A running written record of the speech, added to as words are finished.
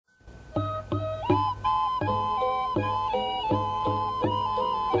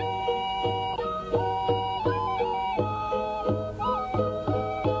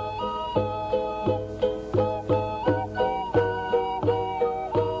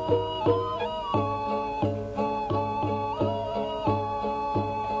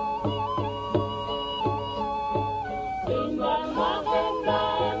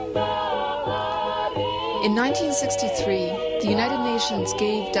In 1963, the United Nations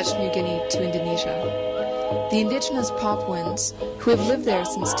gave Dutch New Guinea to Indonesia. The indigenous Papuans, who have lived there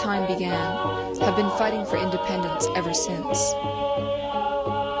since time began, have been fighting for independence ever since.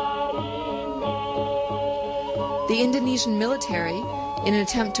 The Indonesian military, in an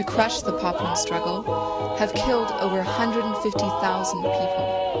attempt to crush the Papuan struggle, have killed over 150,000 people.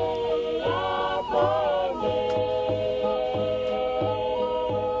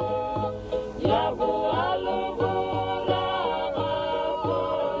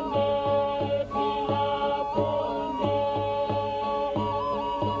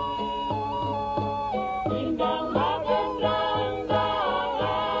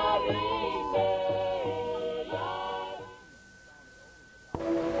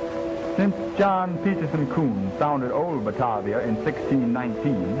 Since John Peterson Coon founded Old Batavia in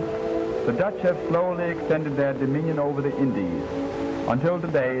 1619, the Dutch have slowly extended their dominion over the Indies. Until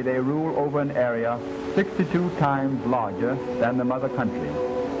today, they rule over an area 62 times larger than the mother country.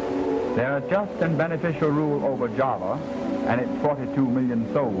 Their just and beneficial rule over Java and its 42 million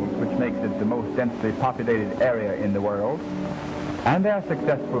souls, which makes it the most densely populated area in the world, and their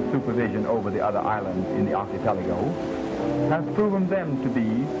successful supervision over the other islands in the archipelago, has proven them to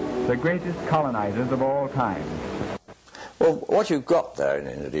be the greatest colonizers of all time. Well, what you've got there in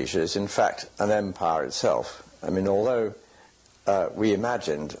Indonesia is, in fact, an empire itself. I mean, although we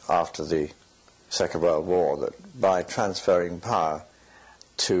imagined after the Second World War that by transferring power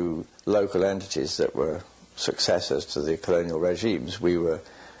to local entities that were successors to the colonial regimes, we were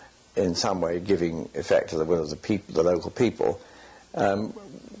in some way giving effect to the will of the people, the local people,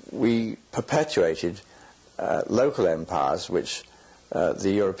 we perpetuated local empires which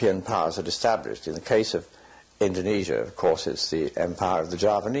the European powers had established. In the case of Indonesia, of course, it's the empire of the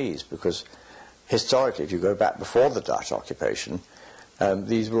Javanese, because historically, if you go back before the Dutch occupation,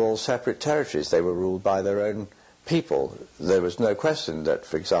 these were all separate territories. They were ruled by their own people. There was no question that,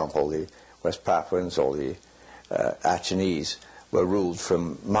 for example, the West Papuans or the Achinese were ruled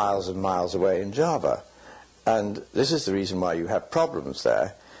from miles and miles away in Java. And this is the reason why you have problems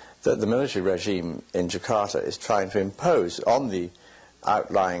there, that the military regime in Jakarta is trying to impose on the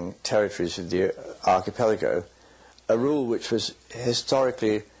outlying territories of the archipelago a rule which was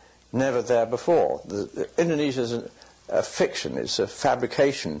historically never there before. Indonesia is a fiction, it's a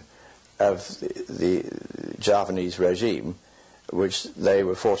fabrication of the Javanese regime, which they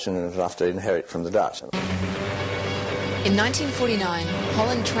were fortunate enough to inherit from the Dutch. In 1949,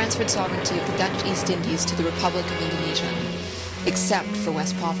 Holland transferred sovereignty of the Dutch East Indies to the Republic of Indonesia, except for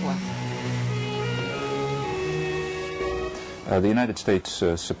West Papua. The United States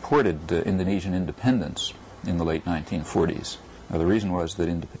supported Indonesian independence in the late 1940s. The reason was that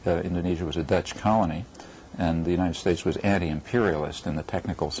Indonesia was a Dutch colony, and the United States was anti-imperialist in the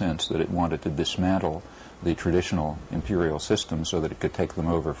technical sense that it wanted to dismantle the traditional imperial system so that it could take them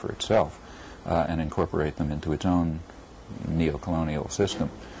over for itself and incorporate them into its own neo-colonial system.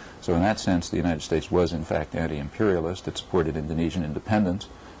 So in that sense, the United States was in fact anti-imperialist. It supported Indonesian independence,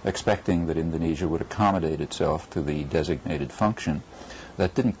 expecting that Indonesia would accommodate itself to the designated function.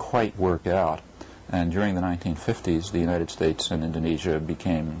 That didn't quite work out, and during the 1950s the United States and Indonesia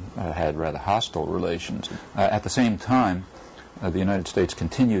had rather hostile relations. At the same time, the United States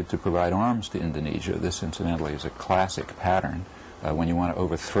continued to provide arms to Indonesia. This incidentally is a classic pattern. When you want to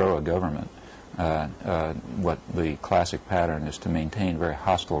overthrow a government, what the classic pattern is to maintain very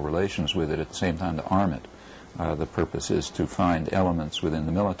hostile relations with it, at the same time to arm it. The purpose is to find elements within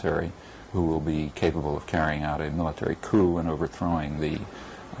the military who will be capable of carrying out a military coup and overthrowing the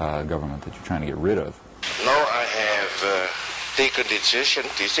government that you're trying to get rid of. Now I have taken the decision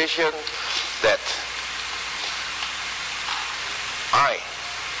that I,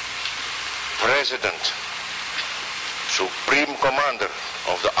 President, Supreme Commander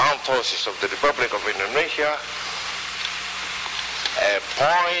of the Armed Forces of the Republic of Indonesia,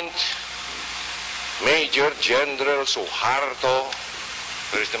 appoint Major General Suharto,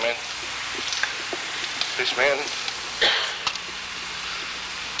 where is the man? This man.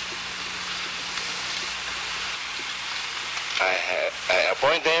 I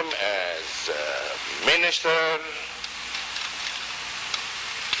appoint him as Minister,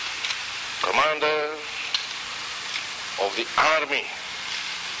 Commander of the Army.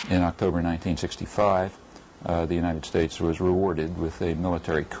 In October 1965, the United States was rewarded with a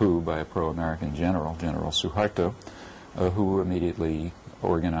military coup by a pro-American general, General Suharto, who immediately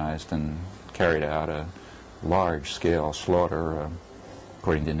organized and carried out a large-scale slaughter.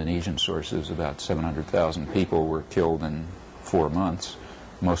 According to Indonesian sources, about 700,000 people were killed in 4 months,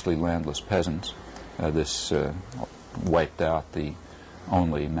 mostly landless peasants. This wiped out the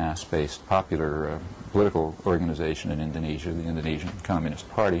only mass-based popular political organization in Indonesia, the Indonesian Communist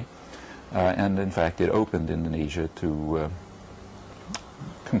Party. And in fact, it opened Indonesia to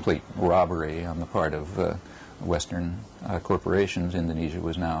complete robbery on the part of Western corporations. Indonesia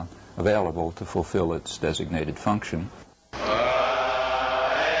was now available to fulfill its designated function.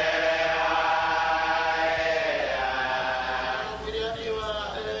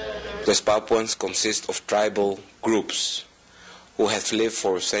 West Papuans consist of tribal groups who have lived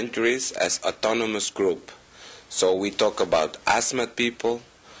for centuries as autonomous group. So we talk about Asmat people,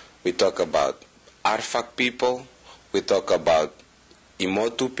 we talk about Arfak people, we talk about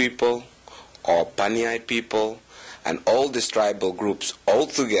Imotu people, or Paniai people, and all these tribal groups all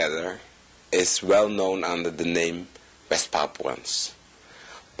together is well known under the name West Papuans.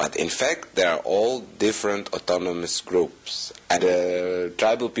 But in fact, they are all different autonomous groups. And the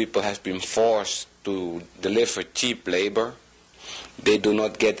tribal people have been forced to deliver cheap labor. They do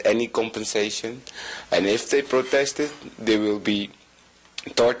not get any compensation. And if they protested, they will be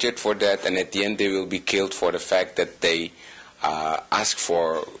tortured for that. And at the end, they will be killed for the fact that they ask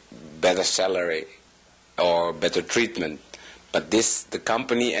for better salary or better treatment. But this, the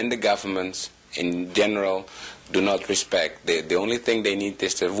company and the governments in general, do not respect. The only thing they need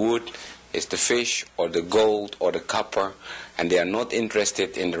is the wood, is the fish, or the gold, or the copper, and they are not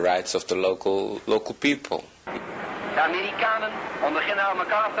interested in the rights of the local people. De Amerikanen onder generaal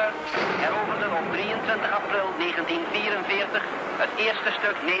MacArthur heroverden op 23 april 1944 het eerste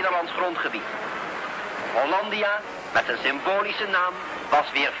stuk Nederlands grondgebied. Hollandia, met zijn symbolische naam, was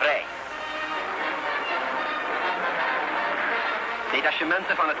weer vrij.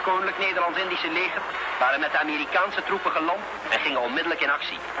 Detachementen van het Koninklijk Nederlands-Indische leger waren met de Amerikaanse troepen geland en gingen onmiddellijk in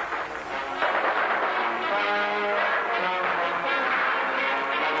actie.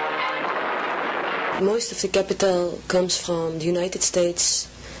 Most of the capital comes from the United States,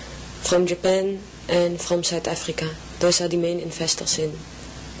 from Japan and from South Africa. Those are the main investors in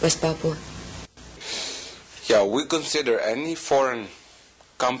West Papua. Yeah, we consider any foreign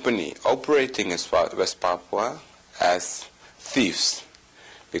company operating in West Papua as thieves,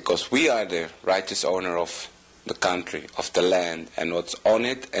 because we are the righteous owner of the country, of the land, and what's on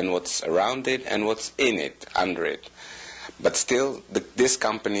it, and what's around it, and what's in it, under it. But still, these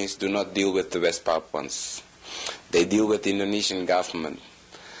companies do not deal with the West Papuans. They deal with the Indonesian government,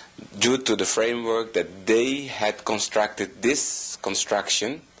 due to the framework that they had constructed this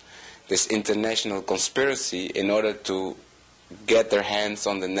construction, this international conspiracy, in order to get their hands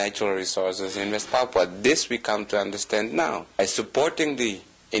on the natural resources in West Papua. This we come to understand now. By supporting the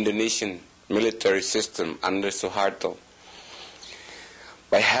Indonesian military system under Suharto,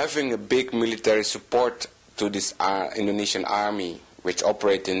 by having a big military support to this Indonesian army, which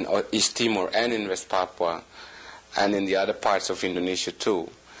operate in East Timor and in West Papua, and in the other parts of Indonesia too,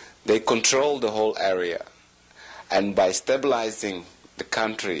 they control the whole area. And by stabilizing the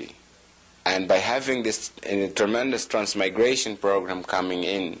country, and by having this tremendous transmigration program coming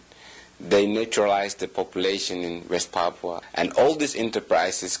in, they neutralize the population in West Papua. And all these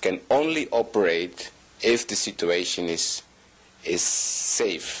enterprises can only operate if the situation is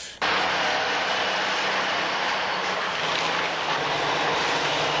safe.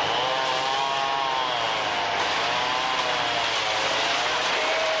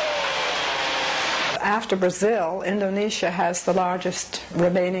 After Brazil, Indonesia has the largest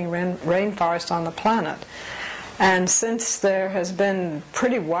remaining rainforest on the planet. And since there has been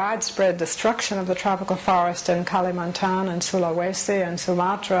pretty widespread destruction of the tropical forest in Kalimantan and Sulawesi and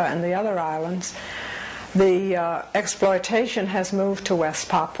Sumatra and the other islands, the exploitation has moved to West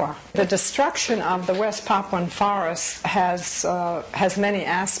Papua. The destruction of the West Papuan forests has many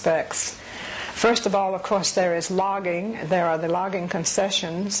aspects. First of all, of course, there is logging. There are the logging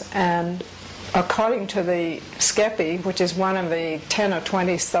concessions, and according to the SCEPI, which is one of the 10 or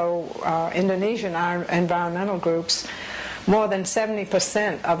 20 Indonesian environmental groups, more than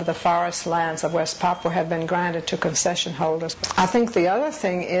 70% of the forest lands of West Papua have been granted to concession holders. I think the other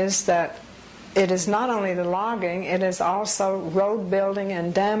thing is that it is not only the logging, it is also road building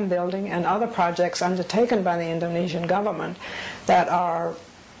and dam building and other projects undertaken by the Indonesian government that are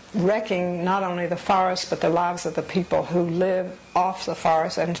wrecking not only the forest but the lives of the people who live off the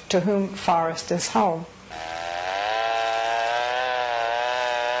forest and to whom forest is home.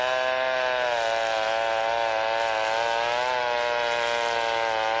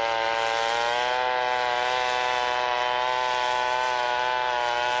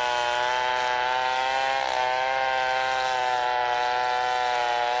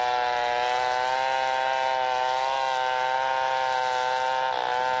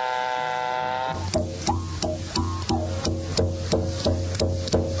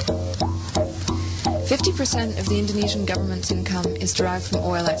 50% of the Indonesian government's income is derived from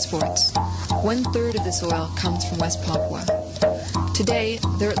oil exports. 1/3 of this oil comes from West Papua. Today,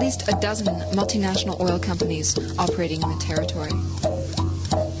 there are at least a dozen multinational oil companies operating in the territory.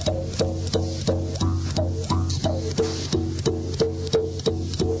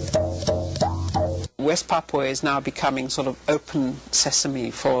 West Papua is now becoming sort of open sesame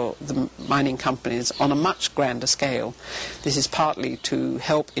for the mining companies on a much grander scale. This is partly to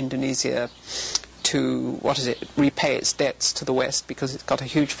help Indonesia to, repay its debts to the West, because it's got a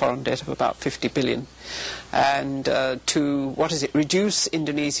huge foreign debt of about 50 billion, and to, reduce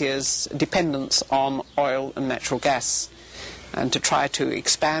Indonesia's dependence on oil and natural gas, and to try to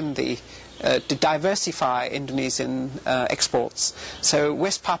expand to diversify Indonesian exports. So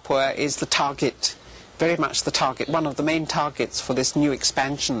West Papua is the target, very much the target, one of the main targets for this new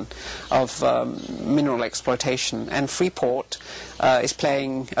expansion of mineral exploitation, and Freeport is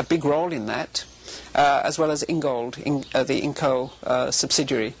playing a big role in that, as well as Ingold, the Inco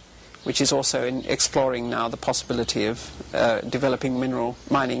subsidiary, which is also exploring now the possibility of developing mineral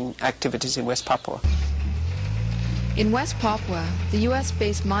mining activities in West Papua. In West Papua, the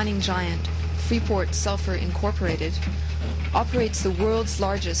US-based mining giant Freeport Sulphur Incorporated operates the world's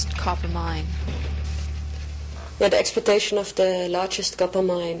largest copper mine. Yeah, the exploitation of the largest copper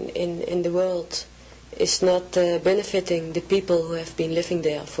mine in the world is not benefiting the people who have been living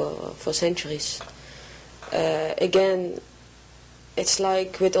there for centuries. Again, it's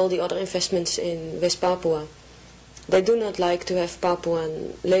like with all the other investments in West Papua. They do not like to have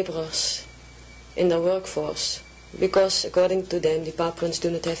Papuan laborers in their workforce, because according to them the Papuans do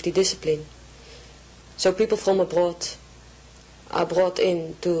not have the discipline. So people from abroad are brought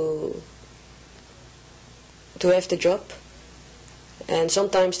in to have the job, and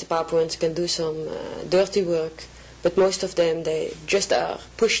sometimes the Papuans can do some dirty work, but most of them, they just are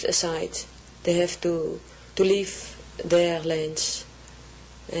pushed aside. They have to leave their lands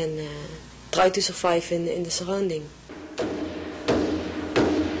and try to survive in the surrounding.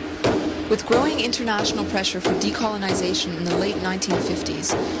 With growing international pressure for decolonization in the late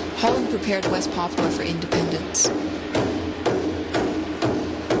 1950s, Holland prepared West Papua for independence.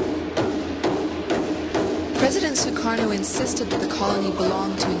 President Sukarno insisted that the colony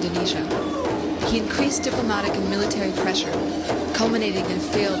belong to Indonesia. He increased diplomatic and military pressure, culminating in a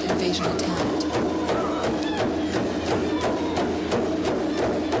failed invasion attempt.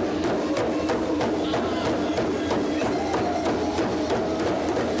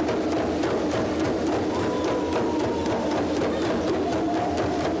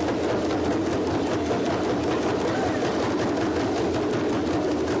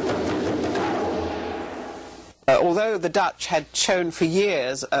 Although the Dutch had shown for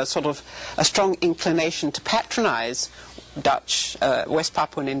years a strong inclination to patronize Dutch West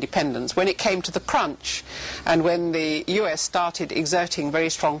Papuan independence, when it came to the crunch and when the US started exerting very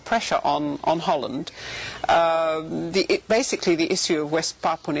strong pressure on Holland, basically the issue of West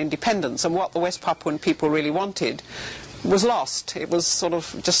Papuan independence and what the West Papuan people really wanted was lost. It was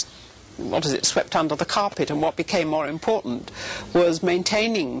just swept under the carpet, and what became more important was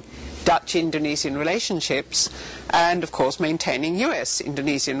maintaining Dutch-Indonesian relationships and, of course, maintaining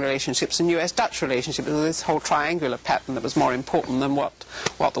US-Indonesian relationships and US-Dutch relationships. This whole triangular pattern that was more important than what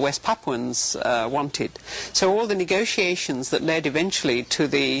the West Papuans wanted. So all the negotiations that led eventually to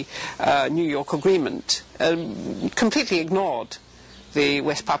the New York Agreement completely ignored the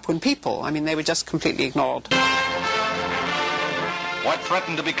West Papuan people. I mean, they were just completely ignored. What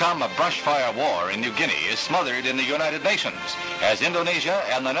threatened to become a brushfire war in New Guinea is smothered in the United Nations as Indonesia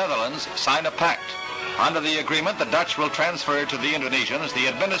and the Netherlands sign a pact. Under the agreement, the Dutch will transfer to the Indonesians the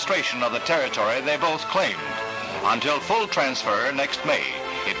administration of the territory they both claimed. Until full transfer next May,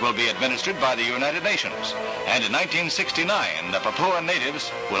 it will be administered by the United Nations. And in 1969, the Papuan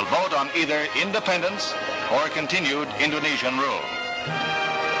natives will vote on either independence or continued Indonesian rule.